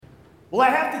Well, I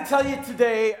have to tell you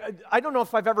today, I don't know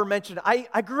if I've ever mentioned,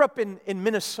 I grew up in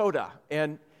Minnesota,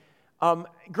 and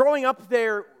growing up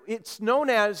there, it's known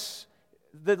as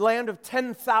the land of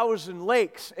 10,000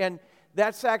 lakes, and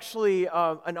that's actually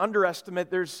an underestimate.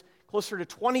 There's closer to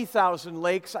 20,000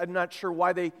 lakes. I'm not sure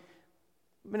why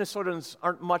Minnesotans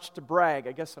aren't much to brag.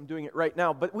 I guess I'm doing it right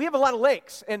now, but we have a lot of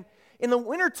lakes, and in the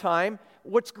wintertime,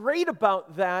 what's great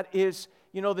about that is,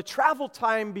 the travel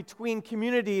time between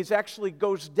communities actually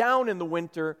goes down in the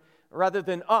winter rather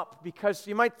than up, because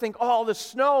you might think, all the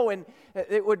snow, and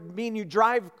it would mean you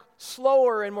drive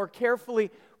slower and more carefully.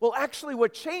 Well, actually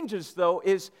what changes, though,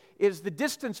 is the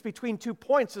distance between 2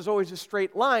 points is always a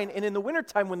straight line, and in the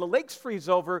wintertime, when the lakes freeze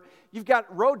over, you've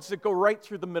got roads that go right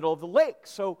through the middle of the lake.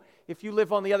 So if you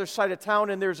live on the other side of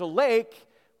town and there's a lake,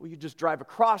 well, you just drive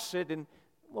across it, and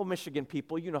well, Michigan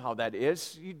people, you know how that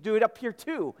is. You do it up here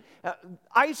too.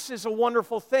 Ice is a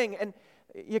wonderful thing, and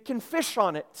you can fish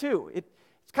on it too.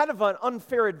 It's kind of an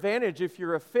unfair advantage if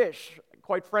you're a fish,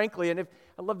 quite frankly. And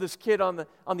I love this kid on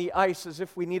the ice, as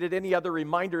if we needed any other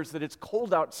reminders that it's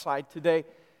cold outside today.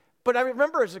 But I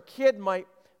remember as a kid, my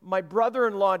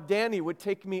brother-in-law Danny would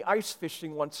take me ice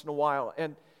fishing once in a while,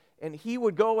 and he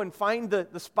would go and find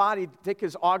the spot. He'd take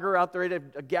his auger out there, he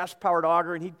had a gas-powered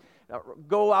auger, and he'd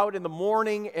go out in the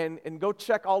morning and go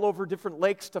check all over different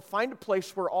lakes to find a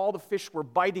place where all the fish were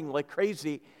biting like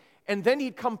crazy. And then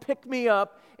he'd come pick me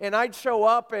up, and I'd show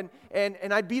up, and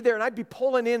I'd be there, and I'd be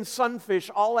pulling in sunfish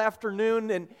all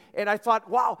afternoon. And I thought,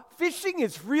 wow, fishing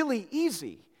is really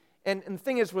easy. And the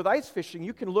thing is, with ice fishing,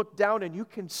 you can look down and you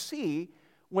can see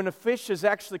when a fish is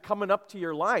actually coming up to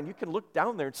your line. You can look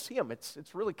down there and see them. It's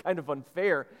really kind of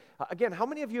unfair. Again, how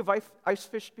many of you have ice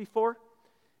fished before?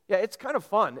 Yeah, it's kind of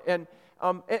fun. And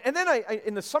then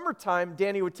in the summertime,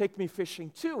 Danny would take me fishing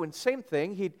too, and same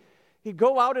thing. He'd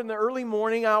go out in the early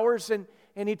morning hours, and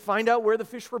he'd find out where the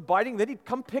fish were biting. Then he'd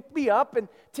come pick me up and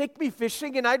take me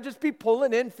fishing, and I'd just be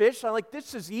pulling in fish. I'm like,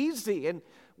 this is easy, and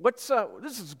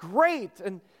this is great.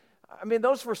 And I mean,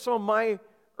 those were some of my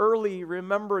early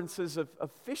remembrances of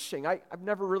fishing. I've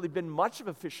never really been much of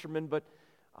a fisherman, but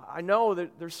I know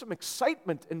that there's some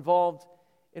excitement involved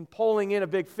in pulling in a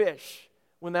big fish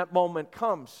when that moment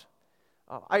comes.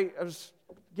 I was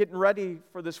getting ready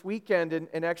for this weekend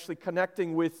and actually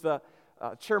connecting with the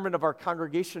chairman of our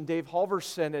congregation, Dave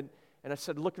Halverson, and I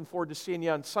said, looking forward to seeing you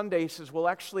on Sunday. He says, well,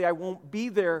 actually, I won't be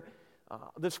there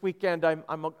this weekend.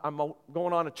 I'm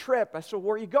going on a trip. I said,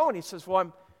 where are you going? He says,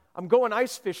 well, I'm going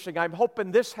ice fishing. I'm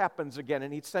hoping this happens again.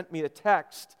 And he sent me a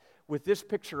text with this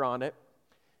picture on it,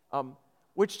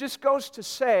 which just goes to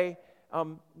say,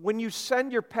 when you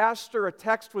send your pastor a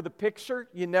text with a picture,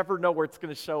 you never know where it's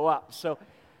going to show up. So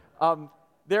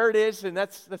there it is, and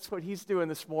that's what he's doing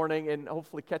this morning, and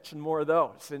hopefully catching more of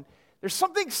those. And there's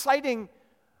something exciting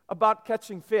about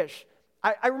catching fish.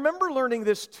 I remember learning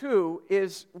this too,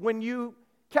 is when you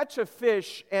catch a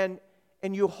fish and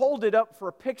you hold it up for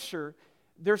a picture,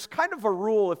 there's kind of a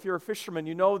rule. If you're a fisherman,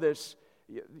 you know this.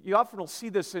 You often will see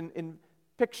this in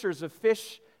pictures of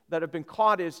fish that have been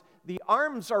caught, is the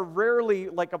arms are rarely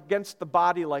like against the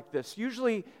body like this.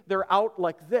 Usually they're out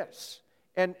like this.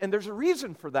 And there's a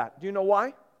reason for that. Do you know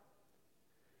why?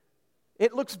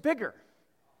 It looks bigger.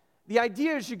 The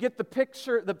idea is you get the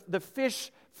picture, the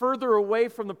fish further away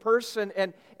from the person,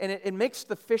 and it makes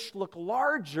the fish look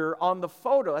larger on the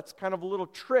photo. That's kind of a little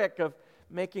trick of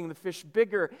making the fish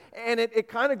bigger. And it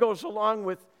kind of goes along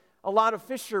with a lot of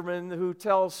fishermen who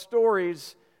tell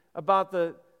stories about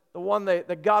the one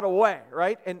that got away,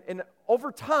 right? And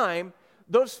over time,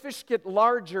 those fish get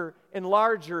larger and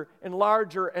larger and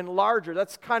larger and larger.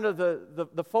 That's kind of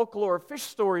the folklore of fish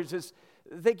stories, is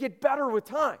they get better with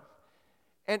time.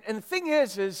 And the thing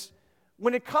is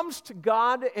when it comes to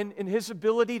God and His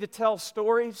ability to tell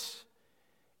stories,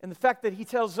 and the fact that He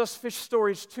tells us fish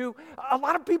stories too, a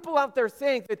lot of people out there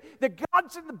think that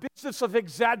God's in the business of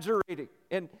exaggerating.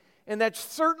 And that's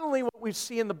certainly what we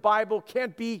see in the Bible.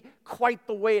 Can't be quite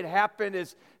the way it happened,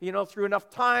 is, through enough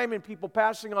time and people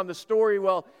passing on the story.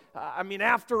 Well,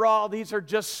 after all, these are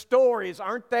just stories,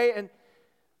 aren't they? And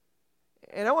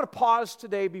I want to pause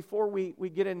today before we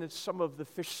get into some of the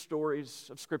fish stories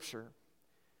of Scripture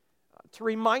to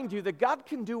remind you that God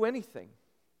can do anything.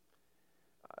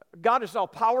 God is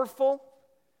all-powerful.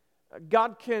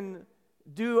 God can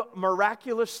do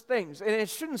miraculous things. And it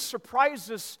shouldn't surprise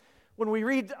us when we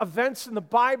read events in the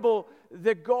Bible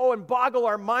that go and boggle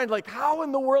our mind, like, how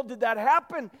in the world did that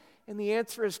happen? And the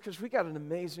answer is because we got an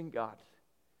amazing God.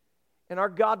 And our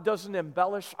God doesn't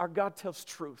embellish, our God tells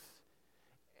truth.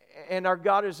 And our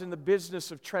God is in the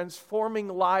business of transforming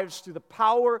lives through the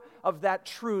power of that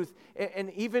truth,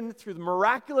 and even through the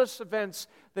miraculous events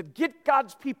that get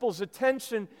God's people's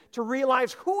attention to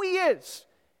realize who He is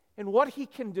and what He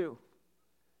can do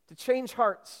to change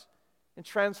hearts and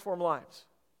transform lives.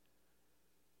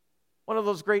 One of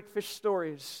those great fish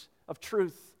stories of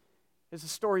truth is the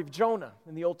story of Jonah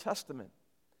in the Old Testament.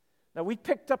 Now, we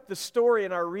picked up the story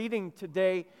in our reading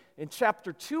today in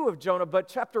chapter 2 of Jonah, but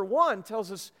chapter 1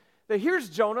 tells us that here's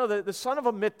Jonah, the son of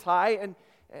Amittai,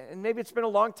 and maybe it's been a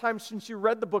long time since you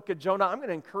read the book of Jonah. I'm going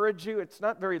to encourage you, it's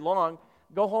not very long.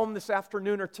 Go home this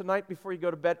afternoon or tonight before you go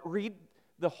to bed. Read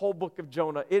the whole book of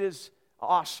Jonah. It is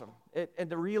awesome. And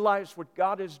to realize what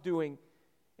God is doing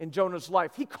in Jonah's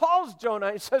life. He calls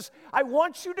Jonah, he says, I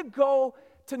want you to go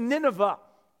to Nineveh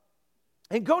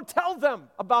and go tell them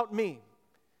about me.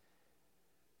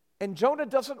 And Jonah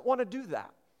doesn't want to do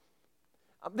that.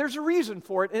 There's a reason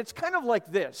for it, and it's kind of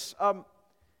like this.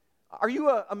 Are you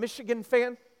a Michigan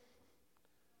fan?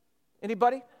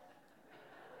 Anybody?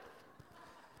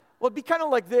 Well, it'd be kind of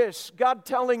like this. God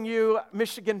telling you,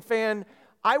 Michigan fan,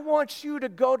 I want you to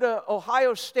go to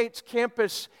Ohio State's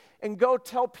campus and go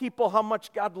tell people how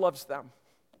much God loves them.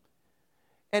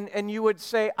 And you would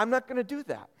say, I'm not going to do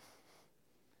that.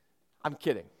 I'm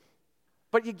kidding.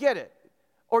 But you get it.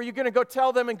 Or you're going to go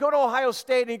tell them and go to Ohio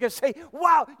State and you're going to say,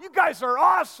 wow, you guys are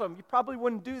awesome. You probably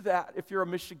wouldn't do that if you're a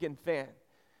Michigan fan.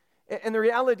 And the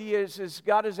reality is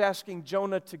God is asking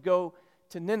Jonah to go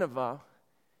to Nineveh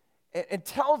and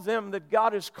tell them that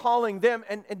God is calling them.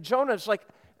 And Jonah's like,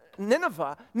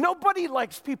 Nineveh? Nobody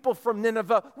likes people from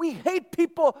Nineveh. We hate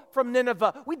people from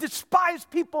Nineveh. We despise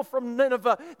people from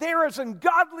Nineveh. They're as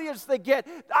ungodly as they get.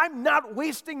 I'm not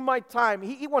wasting my time.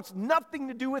 He wants nothing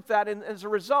to do with that. And as a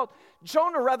result,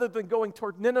 Jonah, rather than going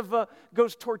toward Nineveh,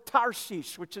 goes toward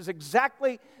Tarshish, which is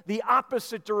exactly the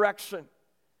opposite direction.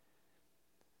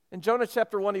 And Jonah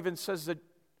chapter 1 even says that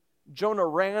Jonah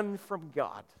ran from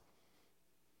God.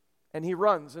 And he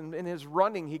runs, and in his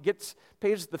running, he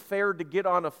pays the fare to get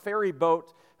on a ferry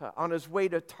boat on his way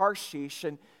to Tarshish,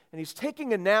 and he's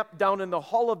taking a nap down in the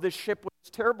hull of this ship when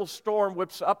this terrible storm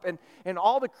whips up, and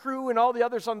all the crew and all the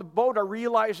others on the boat are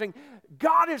realizing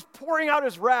God is pouring out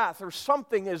His wrath, or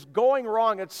something is going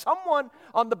wrong, and someone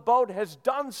on the boat has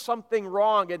done something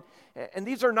wrong, and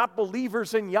these are not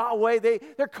believers in Yahweh.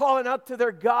 They're calling out to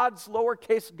their gods,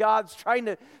 lowercase gods, trying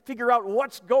to figure out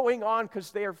what's going on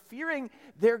because they are fearing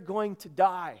they're going to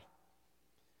die.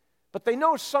 But they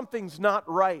know something's not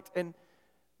right, and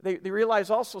they realize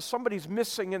also somebody's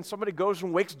missing, and somebody goes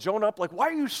and wakes Jonah up like, why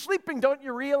are you sleeping? Don't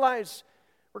you realize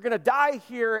we're going to die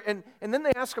here? And then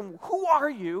they ask him, who are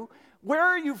you? Where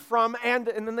are you from? And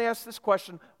then they ask this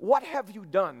question, what have you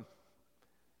done?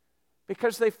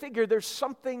 Because they figure there's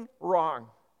something wrong,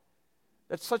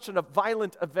 that such a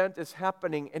violent event is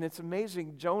happening. And it's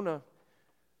amazing, Jonah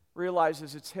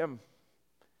realizes it's him.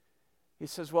 He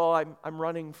says, well, I'm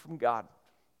running from God.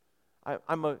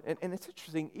 And it's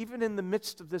interesting, even in the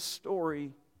midst of this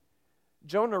story,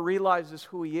 Jonah realizes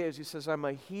who he is. He says, I'm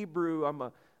a Hebrew, I'm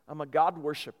a God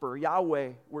worshiper,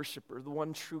 Yahweh worshiper, the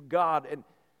one true God.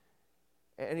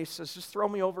 And he says, just throw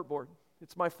me overboard.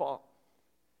 It's my fault.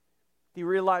 He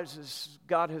realizes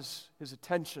God has his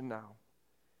attention now.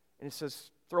 And he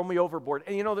says, throw me overboard.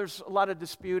 And there's a lot of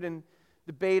dispute and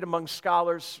debate among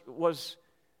scholars. Was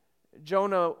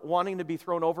Jonah wanting to be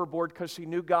thrown overboard because he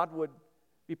knew God would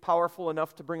be powerful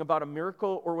enough to bring about a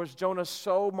miracle? Or was Jonah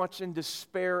so much in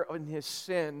despair in his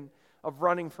sin of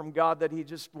running from God that he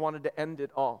just wanted to end it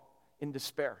all in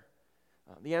despair?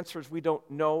 The answer is we don't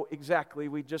know exactly.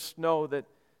 We just know that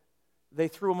they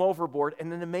threw him overboard,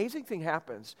 and an amazing thing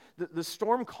happens. The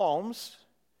storm calms,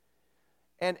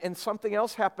 and something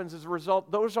else happens as a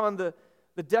result. Those on the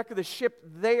deck of the ship,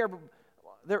 they're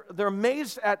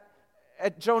amazed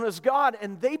at Jonah's God,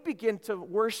 and they begin to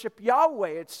worship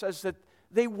Yahweh. It says that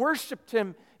they worshiped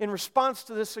Him in response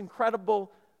to this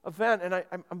incredible event, and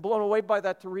I'm blown away by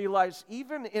that to realize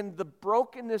even in the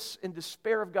brokenness and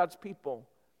despair of God's people,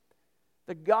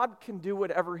 that God can do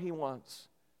whatever He wants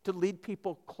to lead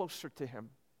people closer to Him.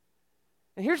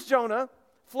 And here's Jonah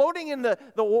floating in the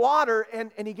water,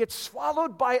 and he gets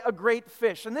swallowed by a great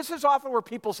fish. And this is often where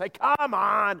people say, come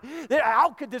on,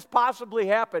 how could this possibly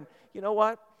happen? You know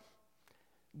what?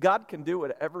 God can do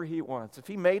whatever He wants. If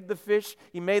He made the fish,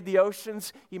 He made the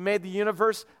oceans, He made the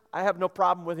universe, I have no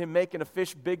problem with Him making a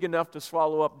fish big enough to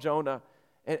swallow up Jonah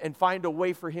and find a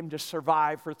way for him to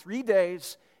survive for 3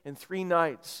 days and 3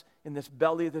 nights in this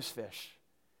belly of this fish.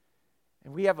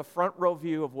 And we have a front row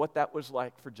view of what that was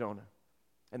like for Jonah.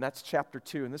 And that's chapter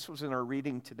 2. And this was in our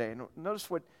reading today. And notice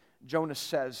what Jonah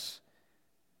says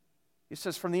He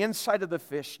says, from the inside of the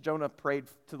fish, Jonah prayed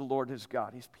to the Lord his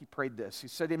God. He prayed this. He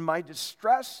said, in my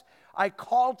distress, I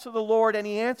called to the Lord, and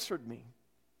he answered me.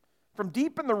 From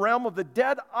deep in the realm of the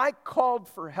dead, I called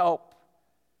for help,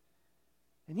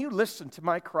 and you listened to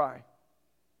my cry.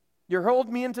 You hurled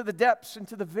me into the depths,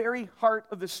 into the very heart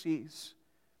of the seas.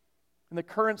 And the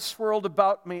currents swirled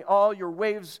about me. All your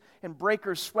waves and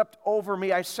breakers swept over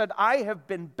me. I said, I have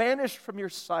been banished from your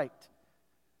sight.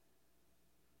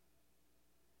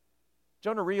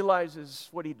 Jonah realizes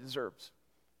what he deserves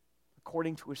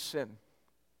according to his sin,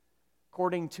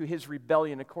 according to his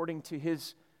rebellion, according to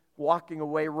his walking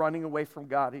away, running away from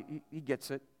God. He gets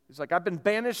it. He's like, I've been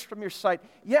banished from your sight,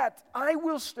 yet I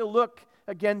will still look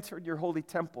again toward your holy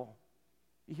temple.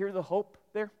 You hear the hope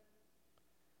there?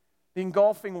 The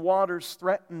engulfing waters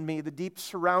threatened me. The deep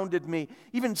surrounded me.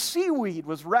 Even seaweed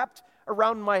was wrapped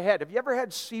around my head. Have you ever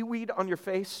had seaweed on your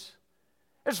face?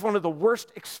 It's one of the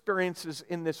worst experiences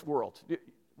in this world.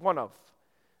 One of.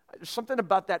 There's something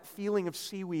about that feeling of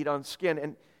seaweed on skin.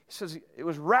 And he says it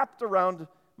was wrapped around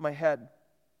my head,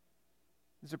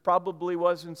 as it probably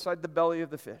was inside the belly of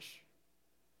the fish.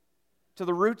 To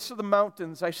the roots of the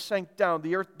mountains I sank down.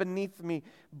 The earth beneath me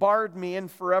barred me in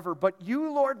forever. But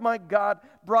you, Lord my God,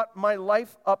 brought my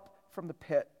life up from the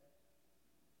pit.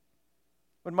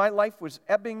 When my life was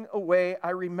ebbing away, I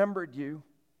remembered you.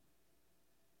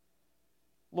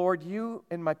 Lord, you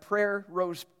and my prayer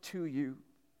rose to you,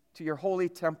 to your holy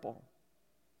temple.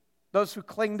 Those who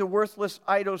cling to worthless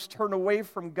idols turn away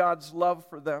from God's love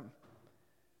for them.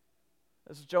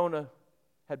 As Jonah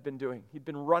had been doing. He'd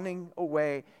been running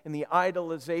away in the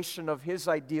idolization of his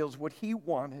ideals, what he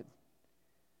wanted.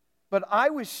 But I,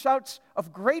 with shouts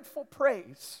of grateful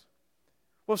praise,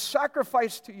 will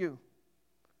sacrifice to you.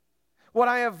 What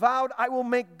I have vowed, I will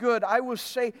make good. I will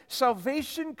say,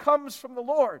 salvation comes from the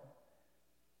Lord.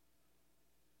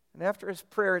 And after his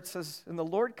prayer, it says, and the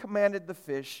Lord commanded the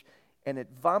fish, and it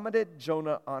vomited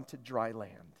Jonah onto dry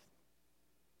land.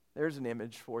 There's an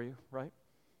image for you, right?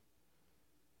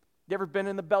 You ever been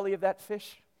in the belly of that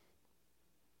fish?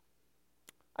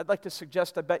 I'd like to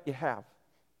suggest, I bet you have.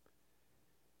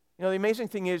 You know, the amazing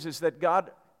thing is that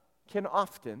God can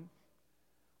often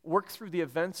work through the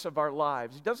events of our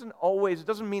lives. It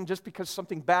doesn't mean just because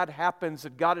something bad happens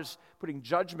that God is putting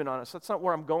judgment on us. That's not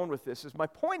where I'm going with this. My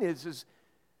point is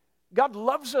God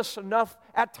loves us enough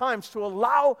at times to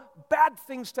allow bad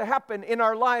things to happen in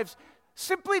our lives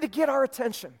simply to get our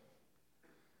attention.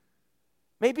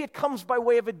 Maybe it comes by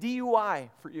way of a DUI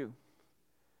for you.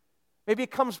 Maybe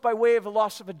it comes by way of a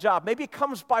loss of a job. Maybe it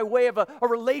comes by way of a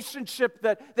relationship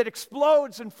that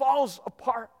explodes and falls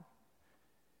apart.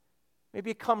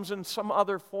 Maybe it comes in some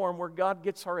other form where God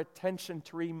gets our attention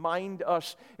to remind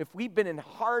us if we've been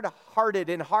hard-hearted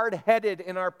and hard-headed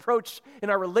in our approach, in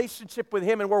our relationship with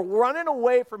Him, and we're running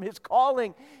away from His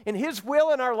calling and His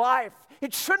will in our life,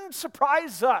 it shouldn't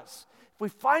surprise us if we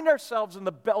find ourselves in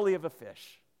the belly of a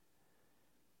fish.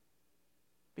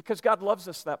 Because God loves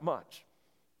us that much.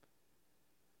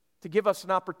 To give us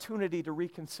an opportunity to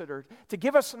reconsider, to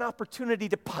give us an opportunity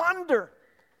to ponder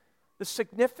the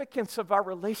significance of our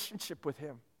relationship with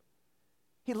Him.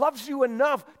 He loves you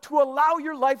enough to allow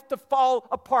your life to fall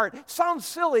apart. Sounds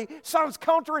silly, sounds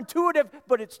counterintuitive,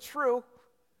 but it's true.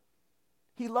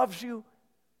 He loves you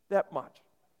that much.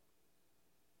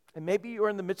 And maybe you're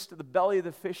in the midst of the belly of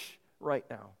the fish right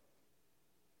now.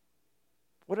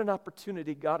 What an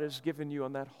opportunity God has given you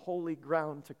on that holy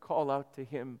ground to call out to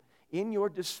Him in your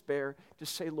despair, to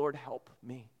say, Lord, help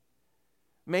me.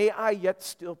 May I yet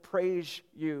still praise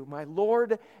you, my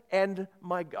Lord and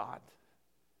my God.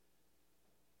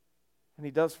 And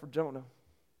He does for Jonah.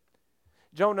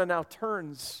 Jonah now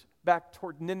turns back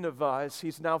toward Nineveh as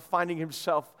he's now finding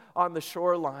himself on the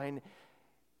shoreline.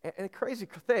 And a crazy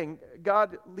thing,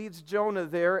 God leads Jonah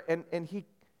there, and he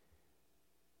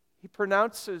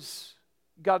pronounces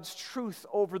God's truth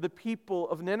over the people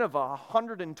of Nineveh,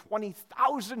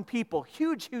 120,000 people,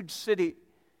 huge, huge city.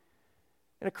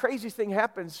 And a crazy thing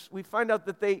happens. We find out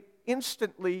that they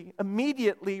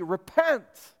immediately repent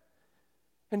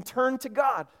and turn to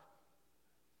God.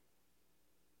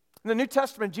 In the New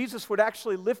Testament, Jesus would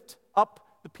actually lift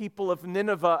up the people of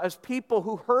Nineveh as people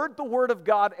who heard the word of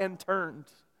God and turned.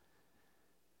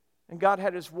 And God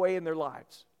had His way in their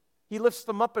lives. He lifts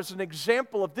them up as an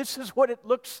example of this is what it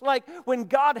looks like when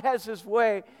God has His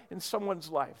way in someone's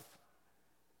life.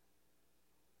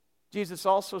 Jesus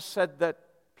also said that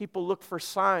people look for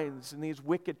signs in these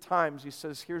wicked times. He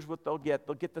says, here's what they'll get.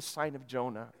 They'll get the sign of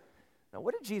Jonah. Now,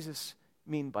 what did Jesus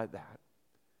mean by that?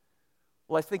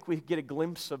 Well, I think we get a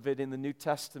glimpse of it in the New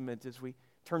Testament as we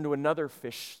turn to another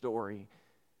fish story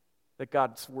that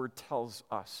God's Word tells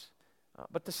us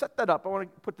But to set that up, I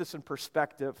want to put this in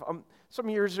perspective. Some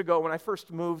years ago, when I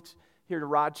first moved here to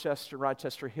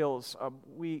Rochester Hills,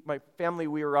 my family,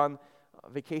 we were on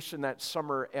vacation that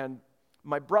summer, and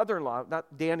my brother-in-law,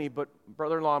 not Danny, but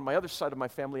brother-in-law on my other side of my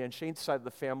family, and Shane's side of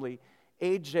the family,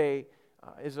 AJ,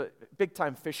 is a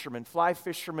big-time fisherman, fly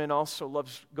fisherman, also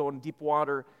loves going deep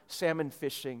water, salmon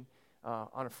fishing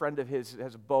on a friend of his that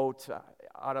has a boat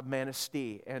out of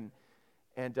Manistee. And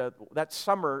that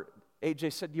summer,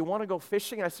 AJ said, "Do you want to go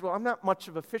fishing?" I said, "Well, I'm not much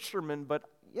of a fisherman, but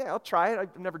yeah, I'll try it.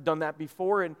 I've never done that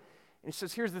before." And he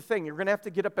says, "Here's the thing, you're going to have to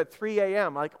get up at 3 a.m.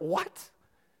 I'm like, "What?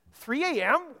 3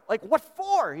 a.m.? Like, what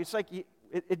for?" He's like,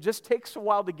 it just takes a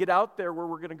while to get out there where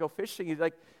we're going to go fishing. He's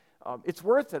like, "It's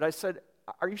worth it." I said,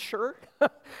 "Are you sure?"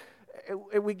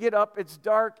 And we get up, it's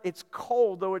dark, it's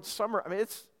cold, though it's summer. I mean,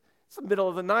 it's the middle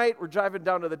of the night. We're driving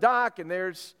down to the dock, and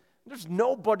there's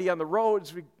nobody on the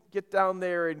roads. We get down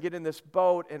there and get in this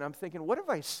boat, and I'm thinking, what have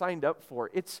I signed up for?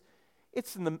 It's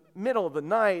in the middle of the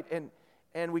night,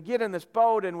 and we get in this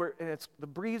boat, and the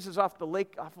breezes off of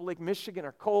Lake Michigan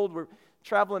are cold. We're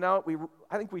traveling out.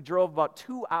 I think we drove about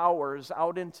 2 hours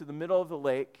out into the middle of the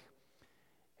lake,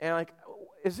 and like,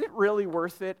 is it really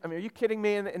worth it? I mean, are you kidding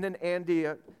me? And then Andy,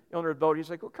 the owner of the boat, he's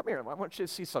like, "Well, come here. I want you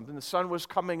to see something." The sun was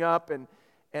coming up, and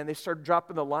they started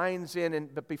dropping the lines in,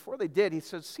 but before they did, he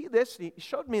said, "See this?" And he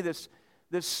showed me this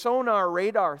sonar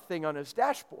radar thing on his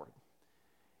dashboard.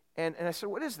 And I said,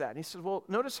 "What is that?" And he said, "Well,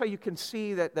 notice how you can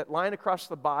see that line across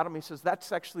the bottom." He says,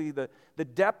 "That's actually the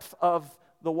depth of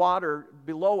the water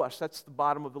below us. That's the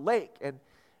bottom of the lake."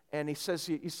 And he says,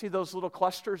 "You see those little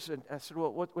clusters?" And I said,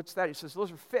 "Well, what's that?" He says,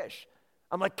 "Those are fish."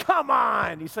 I'm like, "Come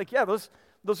on." He's like, "Yeah,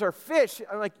 those are fish."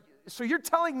 I'm like, "So you're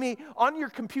telling me on your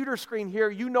computer screen here,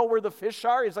 you know where the fish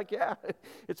are?" He's like, "Yeah,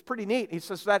 it's pretty neat." He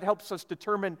says, "That helps us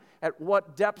determine at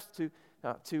what depth to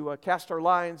cast our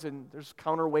lines," and there's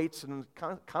counterweights and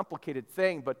complicated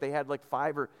thing, but they had like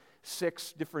 5 or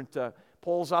 6 different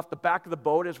poles off the back of the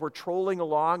boat as we're trolling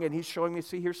along, and he's showing me,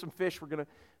 "See, here's some fish. We're going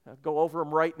to go over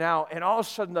them right now." And all of a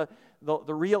sudden,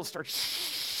 the reel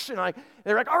starts, and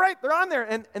they're like, "All right, they're on there."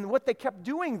 And what they kept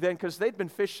doing then, because they'd been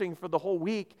fishing for the whole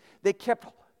week, they kept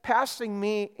passing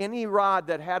me any rod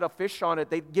that had a fish on it.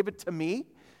 They'd give it to me.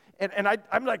 And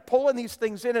I'm like pulling these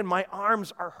things in, and my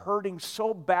arms are hurting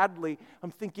so badly. I'm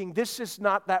thinking, this is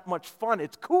not that much fun.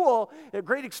 It's cool, a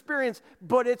great experience,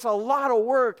 but it's a lot of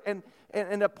work. And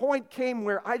a point came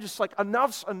where I just like,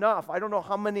 enough's enough. I don't know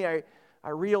how many I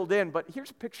reeled in, but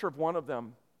here's a picture of one of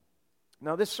them.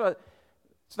 Now this,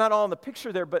 it's not all in the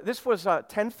picture there, but this was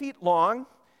 10 feet long,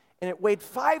 and it weighed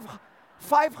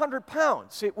 500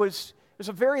 pounds. It was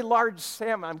a very large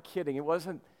salmon. I'm kidding. It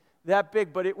wasn't that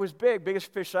big, but it was big,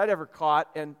 biggest fish I'd ever caught,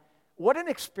 and what an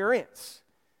experience.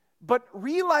 But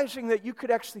realizing that you could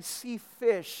actually see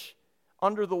fish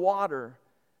under the water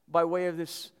by way of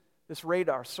this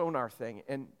radar, sonar thing,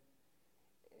 and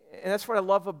that's what I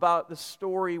love about the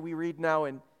story we read now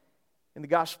in the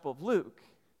Gospel of Luke.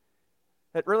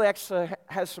 That really actually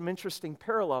has some interesting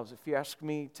parallels, if you ask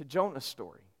me, to Jonah's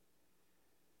story.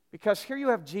 Because here you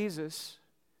have Jesus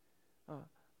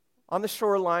on the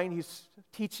shoreline. He's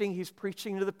teaching, he's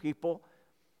preaching to the people.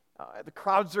 The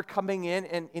crowds are coming in,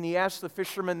 and he asks the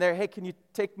fishermen there, "Hey, can you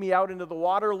take me out into the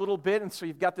water a little bit?" And so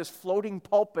you've got this floating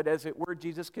pulpit, as it were.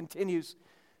 Jesus continues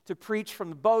to preach from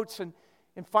the boats, and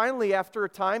finally, after a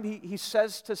time, he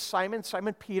says to Simon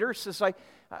Peter, says,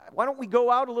 "Why don't we go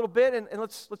out a little bit and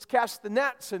let's cast the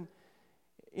nets?" And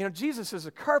you know, Jesus is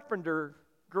a carpenter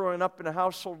growing up in a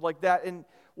household like that, and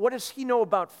what does he know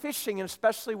about fishing? And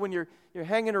especially when you're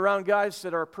hanging around guys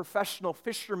that are professional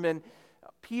fishermen,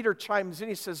 Peter chimes in.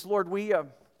 He says, "Lord, we've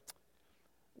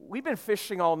been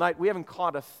fishing all night. We haven't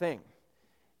caught a thing."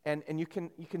 And you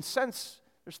can sense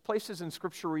there's places in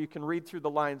Scripture where you can read through the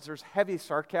lines. There's heavy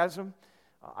sarcasm.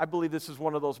 I believe this is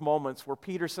one of those moments where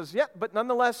Peter says, "Yeah, but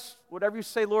nonetheless, whatever you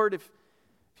say, Lord, if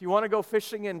you want to go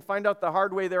fishing and find out the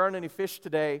hard way there aren't any fish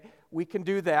today, we can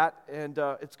do that, and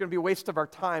it's going to be a waste of our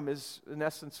time," is in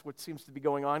essence what seems to be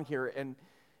going on here.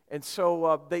 And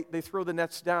so they throw the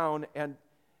nets down, and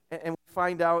we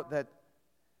find out that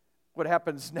what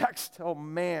happens next, oh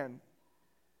man,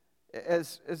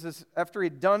 after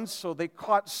he'd done so, they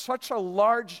caught such a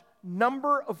large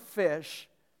number of fish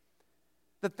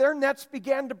that their nets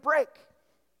began to break.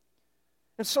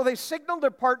 And so they signaled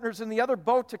their partners in the other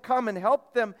boat to come and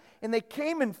help them, and they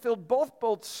came and filled both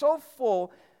boats so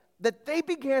full that they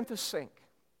began to sink.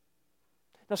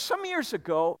 Now, some years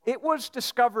ago, it was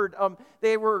discovered,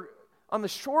 they were on the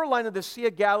shoreline of the Sea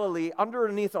of Galilee,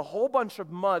 underneath a whole bunch of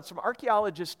mud. Some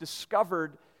archaeologists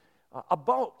discovered a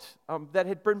boat that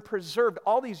had been preserved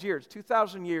all these years,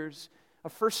 2,000 years, a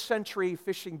first century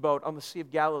fishing boat on the Sea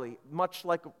of Galilee, much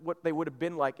like what they would have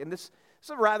been like. And this is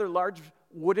a rather large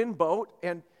wooden boat,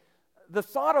 and the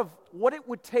thought of what it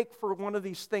would take for one of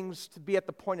these things to be at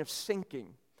the point of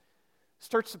sinking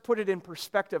starts to put it in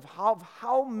perspective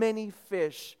how many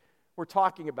fish we're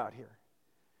talking about here.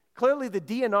 Clearly, the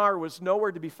DNR was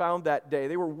nowhere to be found that day.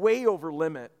 They were way over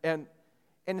limit. And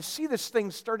to see this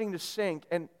thing starting to sink,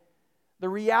 and the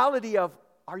reality of,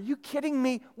 are you kidding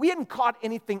me? We hadn't caught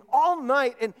anything all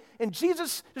night. And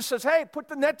Jesus just says, hey, put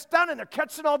the nets down, and they're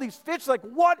catching all these fish. Like,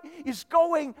 what is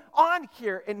going on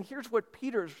here? And here's what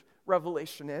Peter's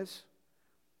revelation is.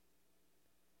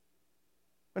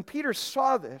 When Peter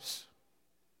saw this,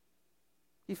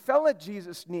 he fell at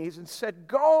Jesus' knees and said,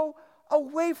 go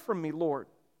away from me, Lord,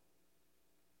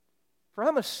 for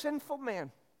I'm a sinful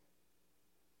man.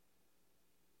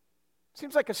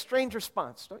 Seems like a strange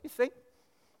response, don't you think?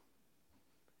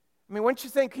 I mean, wouldn't you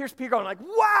think, here's Peter going like,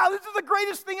 wow, this is the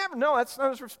greatest thing ever. No, that's not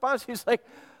his response. He's like,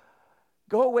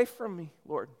 go away from me,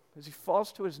 Lord, as he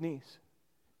falls to his knees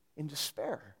in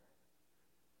despair.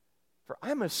 For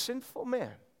I'm a sinful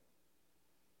man.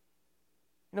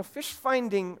 You know, fish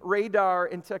finding radar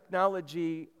and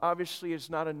technology obviously is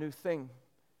not a new thing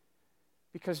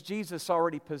because Jesus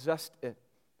already possessed it.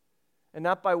 And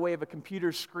not by way of a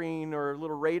computer screen or a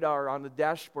little radar on the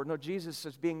dashboard. No, Jesus,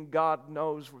 as being God,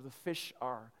 knows where the fish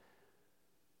are.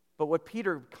 But what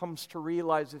Peter comes to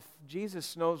realize, if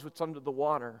Jesus knows what's under the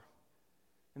water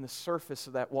and the surface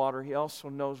of that water, he also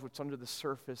knows what's under the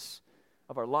surface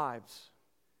of our lives,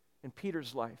 in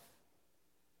Peter's life.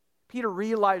 Peter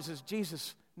realizes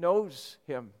Jesus knows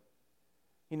him.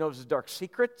 He knows his dark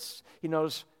secrets. He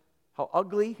knows how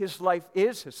ugly his life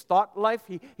is, his thought life.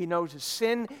 He knows his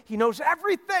sin. He knows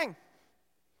everything.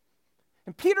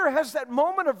 And Peter has that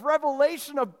moment of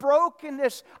revelation of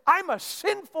brokenness. I'm a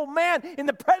sinful man in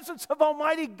the presence of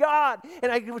Almighty God.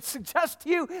 And I would suggest to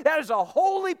you that is a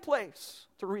holy place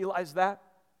to realize that.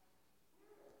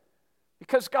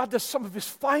 Because God does some of his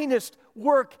finest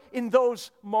work in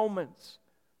those moments.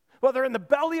 Whether in the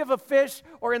belly of a fish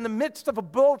or in the midst of a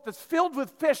boat that's filled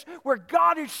with fish, where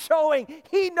God is showing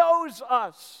he knows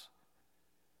us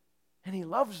and he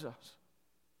loves us.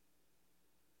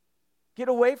 Get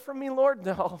away from me, Lord?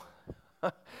 No.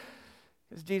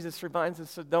 As Jesus reminds us,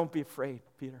 so don't be afraid,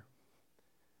 Peter.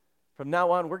 From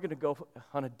now on, we're going to go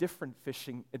on a different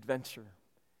fishing adventure.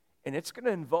 And it's going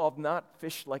to involve not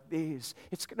fish like these.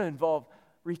 It's going to involve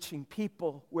reaching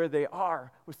people where they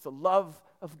are with the love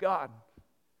of God.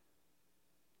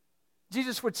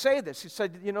 Jesus would say this. He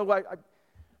said, you know, I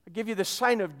give you the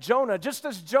sign of Jonah. Just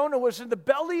as Jonah was in the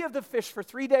belly of the fish for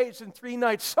 3 days and 3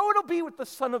 nights, so it'll be with the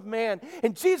Son of Man.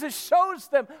 And Jesus shows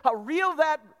them how real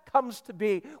that comes to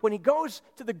be when he goes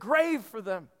to the grave for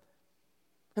them.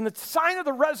 And the sign of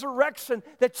the resurrection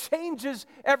that changes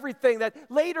everything. That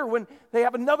later when they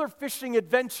have another fishing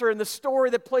adventure in the story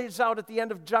that plays out at the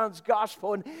end of John's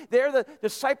gospel. And there the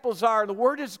disciples are, and the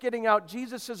word is getting out.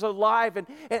 Jesus is alive, and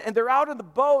they're out in the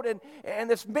boat, and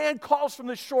this man calls from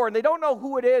the shore. And they don't know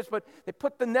who it is, but they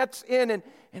put the nets in, and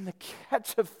the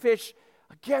catch of fish,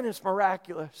 again, is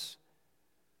miraculous.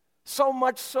 So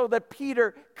much so that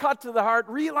Peter, cut to the heart,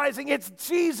 realizing it's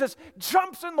Jesus,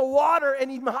 jumps in the water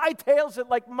and he hightails it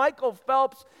like Michael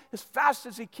Phelps as fast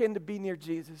as he can to be near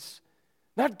Jesus.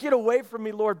 Not get away from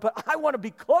me, Lord, but I want to be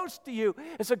close to you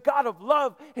as a God of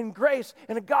love and grace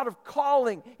and a God of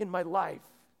calling in my life.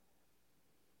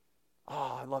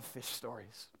 Oh, I love fish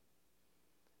stories.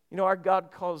 You know, our God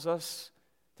calls us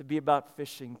to be about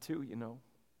fishing too, you know.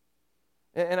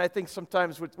 And I think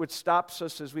sometimes what stops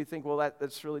us is we think, well,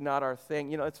 that's really not our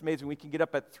thing. You know, it's amazing. We can get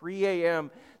up at 3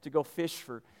 a.m. to go fish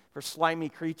for slimy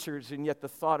creatures, and yet the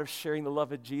thought of sharing the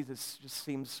love of Jesus just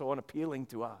seems so unappealing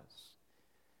to us.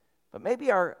 But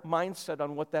maybe our mindset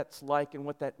on what that's like and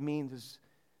what that means is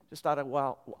just out of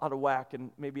whack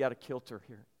and maybe out of kilter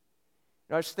here.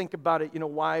 You know, I just think about it, you know,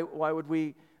 why would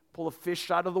we pull a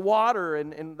fish out of the water,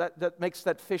 and that makes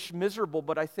that fish miserable?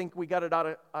 But I think we got it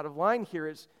out of line here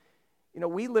is, you know,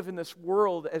 we live in this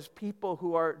world as people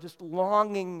who are just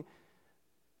longing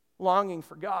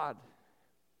for God.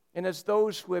 And as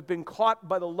those who have been caught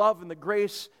by the love and the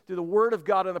grace through the Word of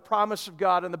God and the promise of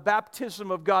God and the baptism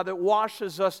of God that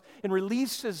washes us and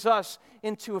releases us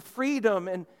into a freedom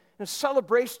and a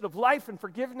celebration of life and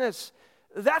forgiveness,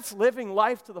 that's living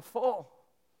life to the full.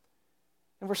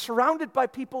 And we're surrounded by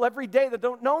people every day that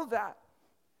don't know that.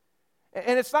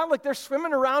 And it's not like they're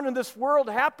swimming around in this world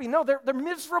happy. No, they're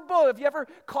miserable. Have you ever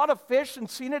caught a fish and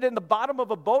seen it in the bottom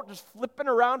of a boat just flipping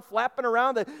around, flapping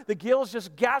around, the gills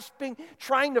just gasping,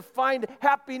 trying to find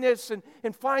happiness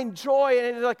and find joy?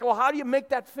 And it's like, well, how do you make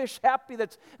that fish happy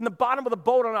that's in the bottom of the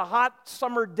boat on a hot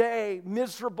summer day,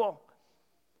 miserable?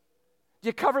 Do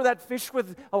you cover that fish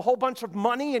with a whole bunch of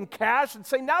money and cash and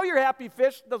say, now you're happy,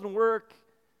 fish? It doesn't work.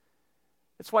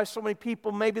 That's why so many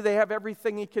people, maybe they have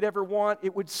everything you could ever want,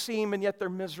 it would seem, and yet they're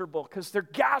miserable because they're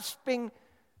gasping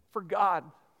for God.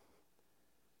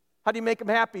 How do you make them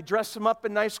happy? Dress them up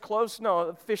in nice clothes? No,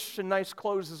 a fish in nice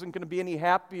clothes isn't going to be any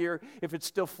happier if it's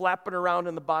still flapping around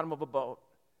in the bottom of a boat.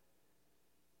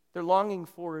 They're longing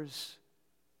for is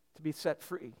to be set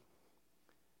free.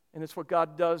 And it's what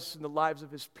God does in the lives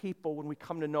of His people when we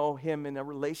come to know Him in a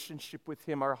relationship with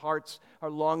Him. Our hearts are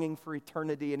longing for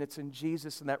eternity, and it's in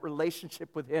Jesus and that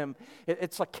relationship with Him.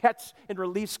 It's a catch and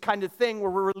release kind of thing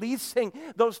where we're releasing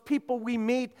those people we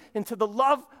meet into the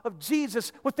love of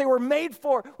Jesus, what they were made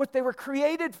for, what they were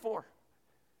created for.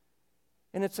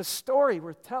 And it's a story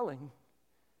worth telling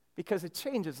because it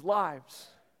changes lives.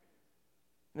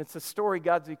 And it's a story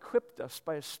God's equipped us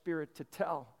by His Spirit to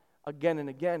tell again and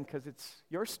again, because it's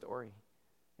your story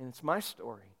and it's my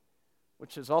story,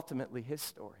 which is ultimately His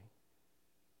story.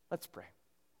 Let's pray.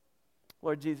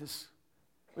 Lord Jesus,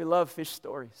 we love fish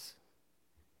stories,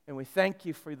 and we thank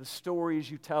You for the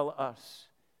stories You tell us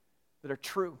that are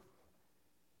true,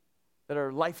 that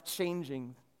are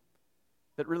life-changing,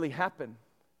 that really happen,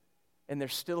 and they're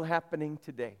still happening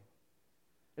today.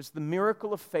 As the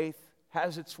miracle of faith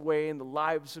has its way in the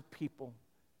lives of people,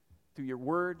 through Your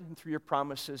word and through Your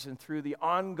promises and through the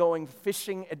ongoing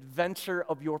fishing adventure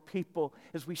of Your people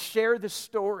as we share this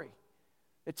story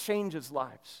that changes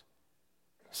lives.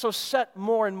 So set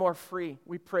more and more free,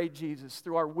 we pray, Jesus,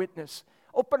 through our witness.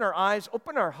 Open our eyes,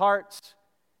 open our hearts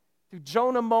through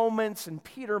Jonah moments and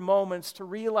Peter moments to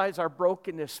realize our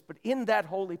brokenness, but in that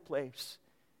holy place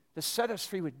to set us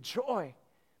free with joy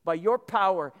by Your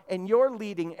power and Your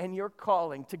leading and Your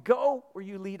calling to go where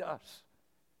You lead us.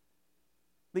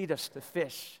 Lead us to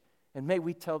fish, and may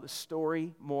we tell the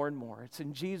story more and more. It's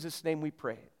in Jesus' name we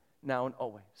pray, now and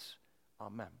always.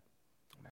 Amen.